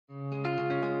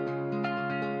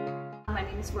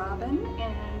name's Robin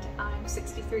and I'm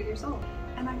 63 years old.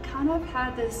 And I kind of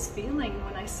had this feeling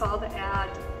when I saw the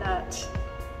ad that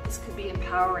this could be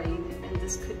empowering and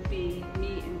this could be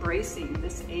me embracing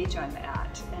this age I'm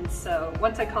at. And so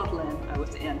once I called Lynn, I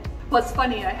was in. Well, it's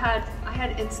funny, I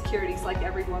had insecurities like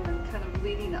every woman kind of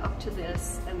leading up to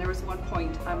this, and there was one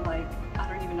point I'm like,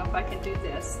 I don't even know if I can do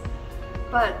this.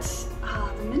 But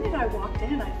the minute I walked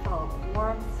in, I felt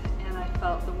warmth, and I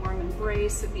felt the warm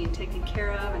embrace of being taken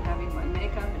care of and having my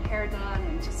makeup and hair done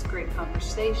and just great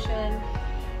conversation.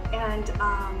 And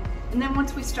then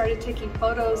once we started taking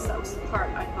photos, that was the part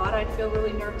I thought I'd feel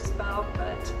really nervous about,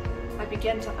 but I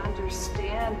began to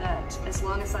understand that as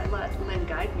long as I let Lynn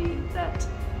guide me, that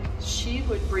she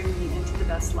would bring me into the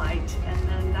best light, and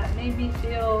then that made me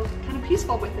feel kind of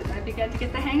peaceful with it. I began to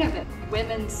get the hang of it.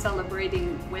 Women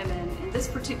celebrating women in this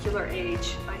particular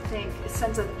age, I think it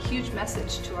sends a huge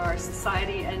message to our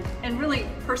society and really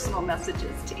personal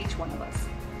messages to each one of us.